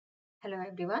Hello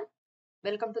everyone,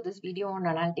 welcome to this video on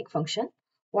analytic function.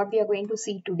 What we are going to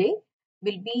see today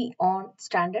will be on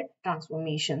standard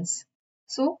transformations.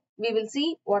 So we will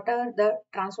see what are the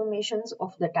transformations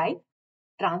of the type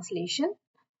translation,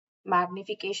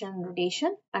 magnification,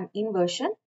 rotation and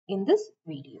inversion in this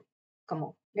video. Come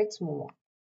on, let's move on.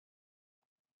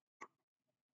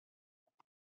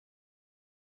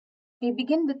 We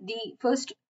begin with the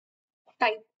first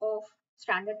type of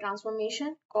standard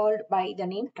transformation called by the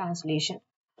name translation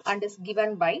and is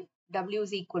given by W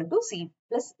is equal to C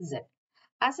plus Z.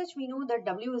 As such, we know that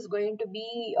W is going to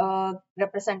be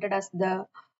represented as the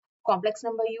complex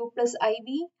number U plus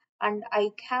IB, and I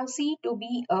have C to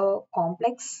be a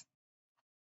complex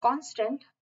constant.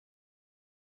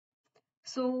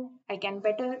 So I can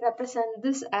better represent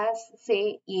this as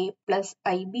say A plus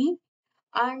IB,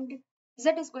 and Z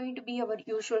is going to be our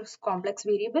usual complex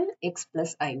variable X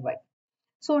plus IY.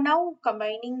 So now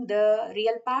combining the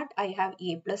real part, I have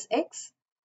A plus X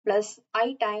plus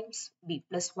I times B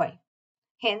plus Y.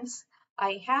 Hence,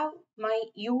 I have my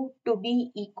U to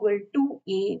be equal to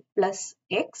A plus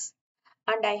X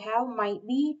and I have my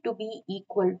B to be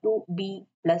equal to B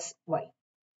plus Y.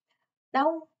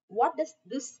 Now, what does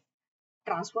this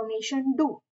transformation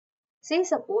do? Say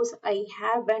suppose I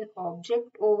have an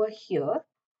object over here,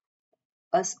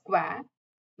 a square,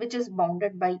 which is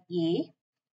bounded by A,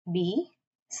 B,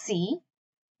 C,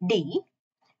 D.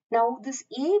 Now, this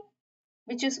A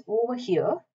which is over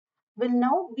here will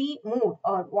now be moved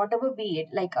or whatever be it,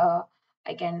 like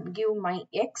I can give my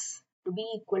x to be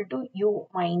equal to u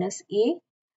minus a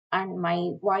and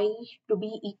my y to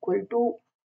be equal to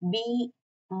b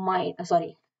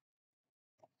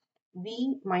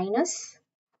b minus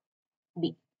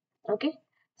b. Okay,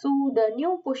 so the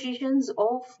new positions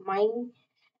of my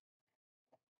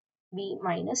b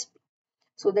minus b.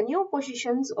 So the new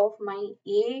positions of my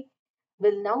a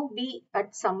will now be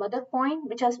at some other point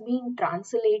which has been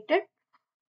translated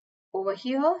over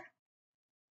here,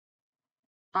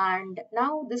 and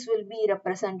now this will be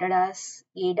represented as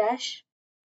A dash,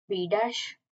 B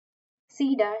dash,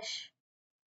 C dash,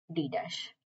 D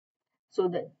dash. So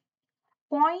the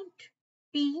point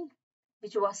P,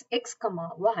 which was x comma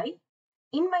y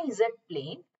in my z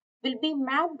plane, will be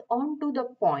mapped onto the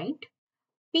point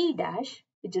P dash,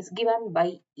 which is given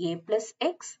by A plus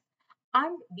x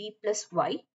and B plus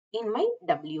y in my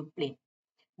w plane.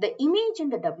 The image in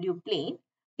the w plane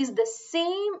is the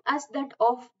same as that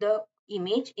of the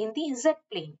image in the z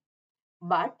plane,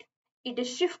 but it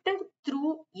is shifted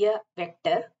through a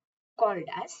vector called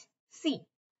as C.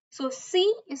 So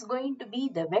C is going to be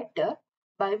the vector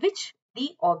by which the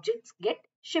objects get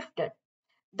shifted.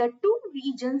 The two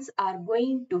regions are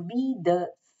going to be the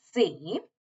same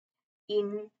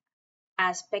in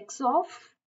aspects of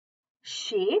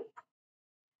shape,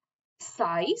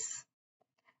 size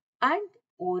and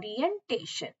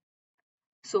orientation.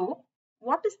 So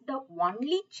what is the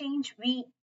only change we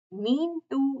mean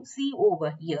to see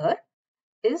over here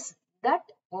is that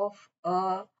of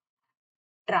a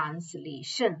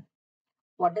translation.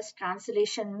 What does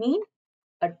translation mean?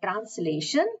 A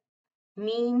translation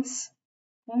means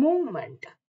movement.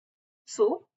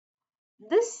 So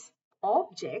this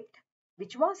object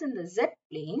which was in the z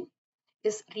plane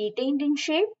is retained in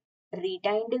shape,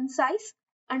 retained in size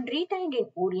and retained in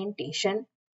orientation,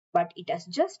 but it has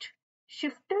just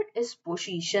shifted its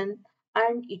position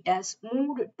and it has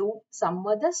moved to some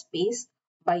other space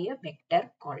by a vector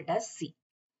called as C.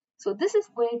 So this is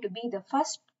going to be the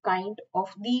first kind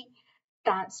of the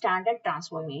standard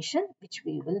transformation which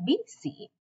we will be seeing.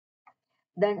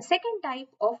 The second type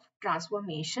of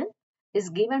transformation is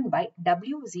given by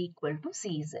W is equal to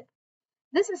CZ.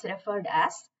 This is referred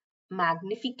as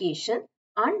magnification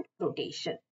and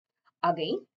rotation.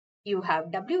 Again, you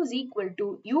have W is equal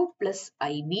to U plus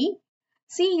IB.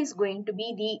 C is going to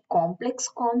be the complex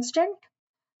constant.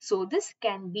 So this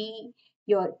can be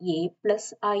your A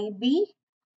plus IB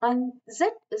and Z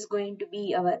is going to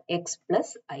be our X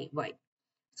plus IY.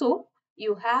 So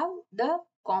you have the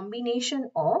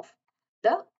combination of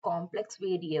the complex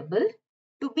variable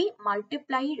to be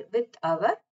multiplied with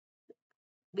our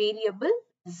variable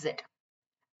Z.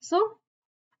 So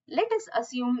let us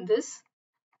assume this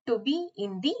to be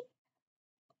in the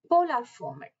polar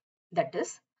format. That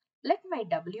is, let my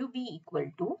W be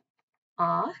equal to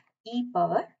R e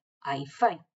power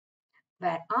I5,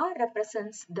 where R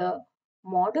represents the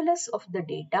modulus of the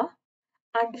data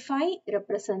and phi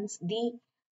represents the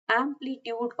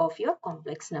amplitude of your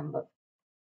complex number.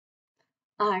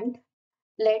 And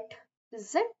let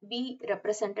Z be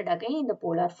represented again in the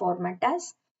polar format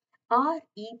as R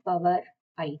e power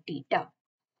I theta,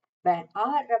 where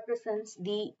R represents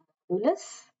the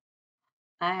modulus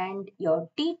and your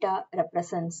theta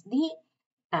represents the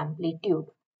amplitude.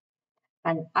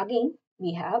 And again,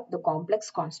 we have the complex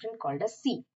constant called as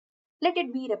C. Let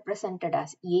it be represented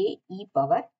as A e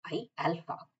power I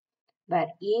alpha,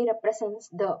 where A represents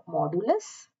the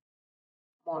modulus,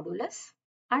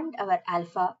 and our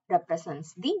alpha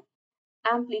represents the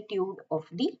amplitude of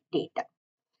the data.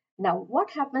 Now, what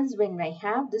happens when I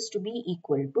have this to be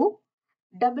equal to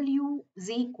W is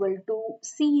equal to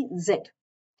CZ?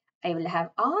 I will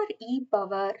have R e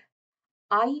power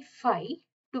I phi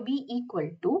to be equal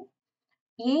to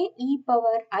A e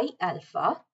power I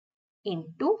alpha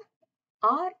into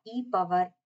R e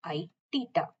power I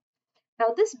theta.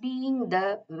 Now, this being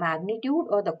the magnitude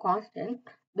or the constant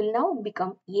will now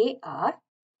become AR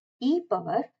e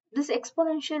power. This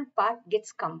exponential part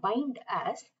gets combined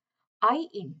as I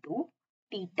into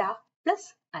theta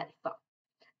plus alpha.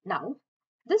 Now,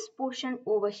 this portion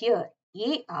over here,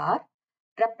 AR,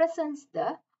 represents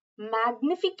the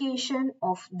magnification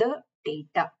of the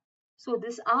data. So,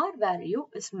 this R value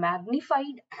is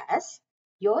magnified as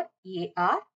your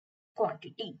AR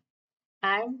quantity.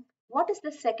 And what is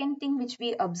the second thing which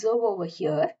we observe over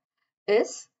here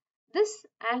is this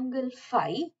angle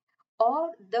phi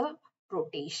or the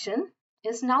rotation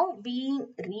is now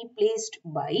being replaced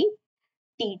by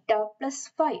theta plus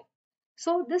phi.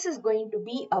 So this is going to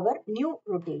be our new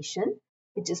rotation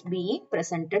which is being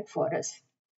presented for us.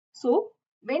 So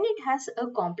when it has a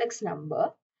complex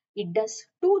number, it does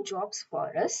two jobs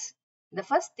for us. The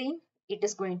first thing, it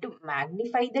is going to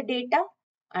magnify the data,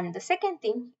 and the second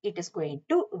thing, it is going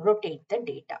to rotate the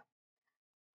data.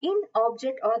 In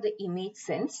object or the image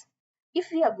sense,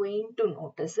 if we are going to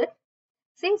notice it,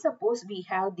 say suppose we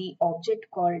have the object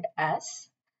called as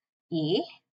A,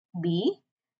 B,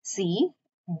 C,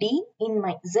 D in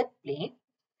my Z plane.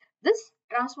 This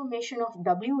transformation of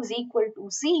W is equal to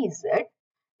CZ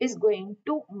is going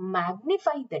to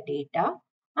magnify the data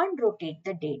and rotate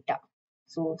the data.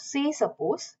 So say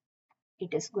suppose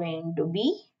it is going to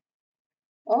be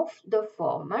of the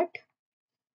format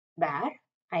where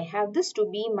I have this to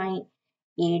be my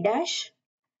A dash,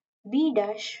 B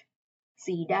dash,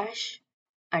 C dash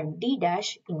and D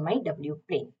dash in my W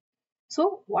plane.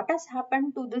 So what has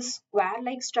happened to this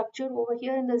square-like structure over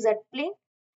here in the Z plane?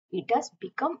 It has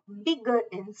become bigger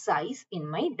in size in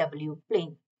my W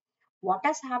plane. What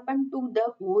has happened to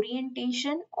the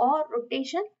orientation or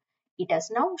rotation? It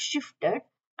has now shifted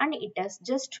and it has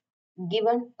just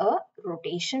given a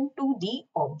rotation to the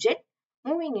object,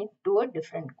 moving it to a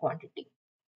different quantity,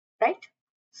 right?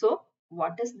 So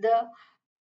what is the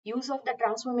use of the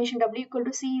transformation W equal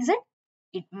to CZ?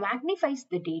 It magnifies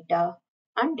the data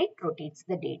and it rotates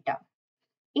the data.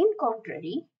 In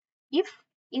contrary, if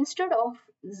instead of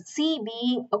C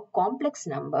being a complex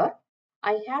number,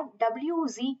 I have W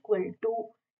is equal to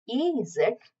AZ,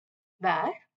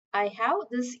 where I have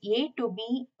this A to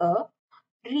be a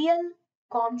real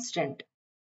constant.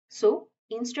 So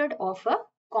instead of a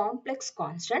complex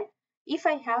constant, if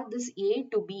I have this A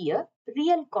to be a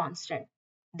real constant,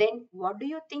 then what do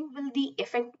you think will the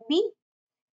effect be?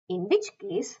 In which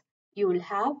case you will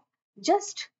have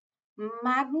just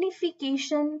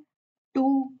magnification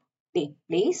to take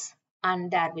place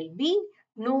and there will be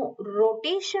no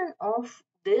rotation of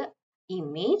the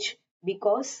image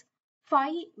because phi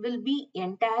will be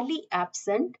entirely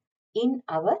absent in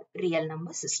our real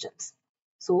number systems.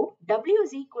 So W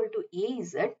is equal to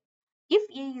AZ. If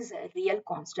A is a real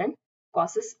constant,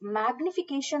 causes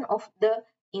magnification of the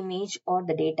image or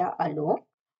the data alone.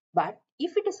 But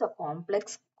if it is a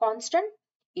complex constant,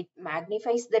 it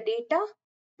magnifies the data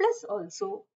plus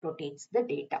also rotates the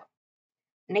data.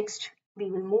 Next,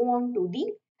 we will move on to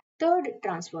the third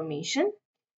transformation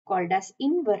called as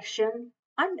inversion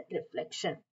and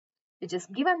reflection, which is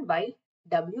given by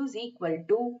W is equal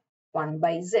to 1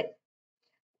 by Z.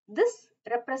 This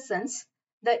represents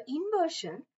the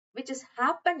inversion which is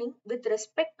happening with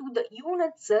respect to the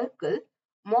unit circle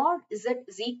mod Z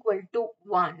is equal to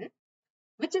 1,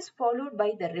 which is followed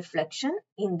by the reflection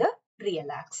in the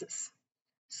real axis.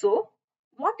 So,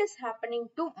 what is happening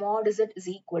to mod Z is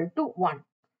equal to 1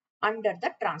 under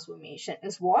the transformation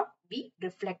is what we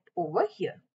reflect over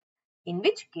here. In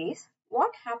which case,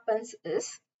 what happens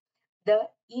is the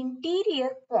interior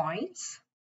points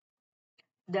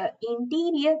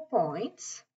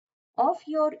of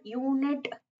your unit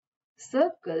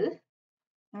circle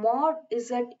mod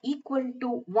Z equal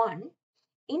to 1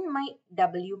 in my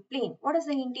W plane. What is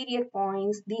the interior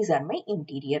points? These are my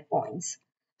interior points.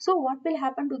 So what will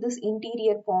happen to this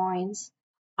interior points?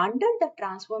 Under the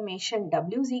transformation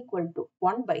W is equal to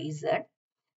 1 by Z,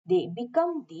 they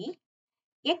become the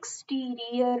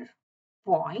exterior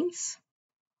points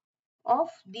of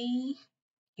the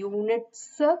unit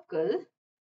circle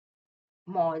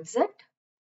mod z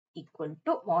equal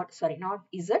to mod, sorry, not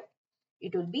z,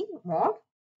 it will be mod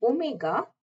omega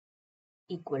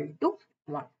equal to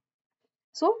 1.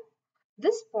 So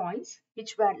these points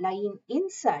which were lying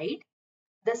inside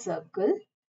the circle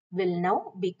will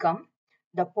now become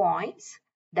the points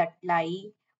that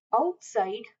lie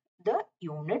outside the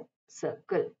unit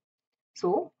circle.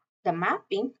 So the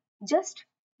mapping just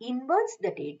inverts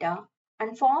the data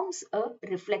and forms a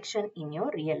reflection in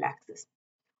your real axis.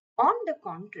 On the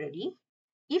contrary,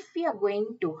 if we are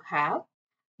going to have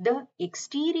the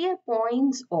exterior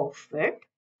points of it,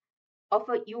 of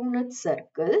a unit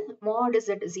circle, mod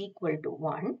z is equal to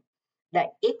 1, the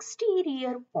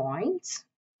exterior points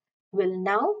will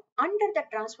now, under the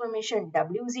transformation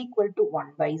w is equal to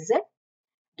 1 by z,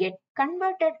 get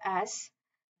converted as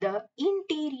the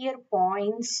interior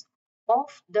points of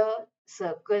the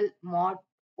circle mod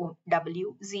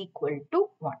w is equal to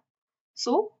 1.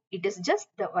 So it is just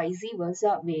the vice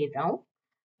versa way round,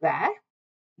 where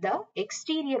the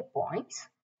exterior points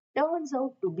turns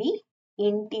out to be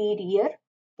interior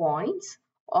points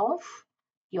of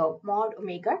your mod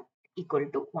omega equal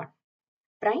to 1.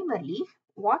 Primarily,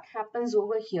 what happens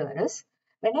over here is,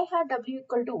 when I have w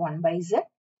equal to 1 by z,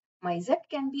 my z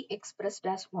can be expressed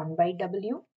as 1 by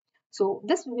w. So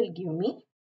this will give me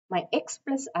my x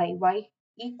plus iy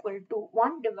equal to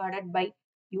 1 divided by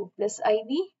u plus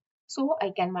iv. So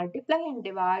I can multiply and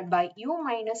divide by u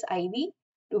minus iv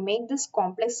to make this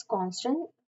complex constant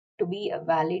to be a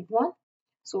valid one.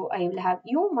 So I will have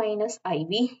u minus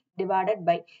iv divided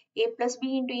by a plus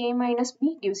b into a minus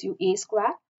b gives you a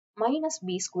square minus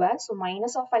b square. So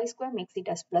minus of I square makes it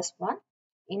as plus 1.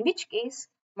 In which case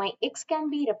my x can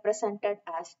be represented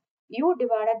as u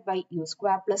divided by u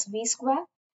square plus v square,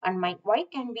 and my y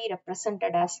can be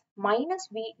represented as minus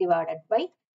v divided by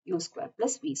u square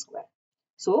plus v square.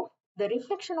 So the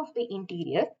reflection of the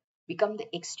interior becomes the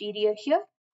exterior here,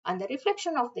 and the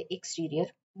reflection of the exterior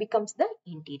becomes the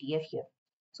interior here.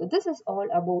 So this is all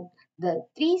about the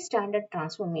 3 standard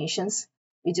transformations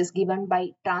which is given by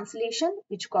translation,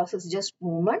 which causes just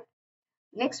movement.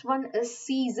 Next one is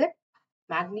CZ,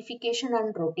 magnification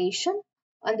and rotation,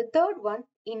 and the third one,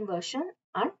 inversion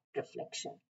and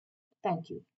reflection. Thank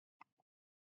you.